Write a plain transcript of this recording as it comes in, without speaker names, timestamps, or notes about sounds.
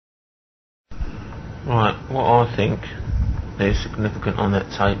Right, what I think is significant on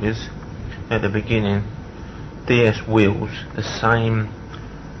that tape is, at the beginning, DS Wills, the same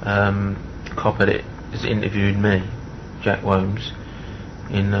copper that has interviewed me, Jack Williams,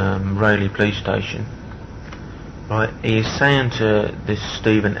 in Rayleigh Police Station, right, he is saying to this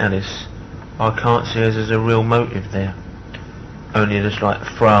Stephen Ellis, I can't see as there's a real motive there. Only just like a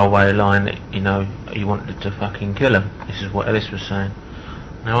throwaway line that, you know, he wanted to fucking kill him. This is what Ellis was saying.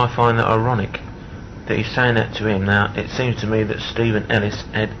 Now I find that ironic that he's saying that to him. Now it seems to me that Stephen Ellis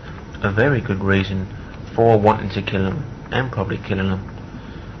had a very good reason for wanting to kill him, and probably killing him.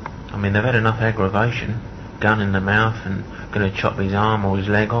 I mean, they've had enough aggravation, gun in the mouth and gonna chop his arm or his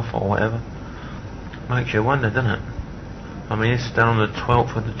leg off or whatever. Makes you wonder, doesn't it? I mean, it's done on the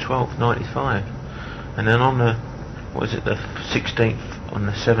 12th of the 12th, 95, and then on the, what is it, the 16th, on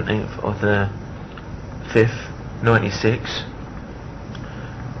the 17th of the 5th, 96,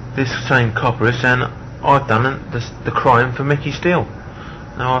 this same copper is saying I've done the crime for Mickey Steele.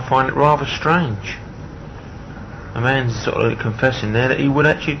 Now I find it rather strange. A man's sort of confessing there that he would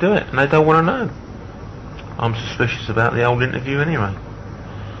actually do it, and they don't want to know. I'm suspicious about the old interview anyway.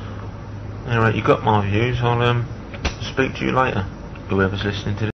 Anyway, you got my views. I'll speak to you later, whoever's listening to this.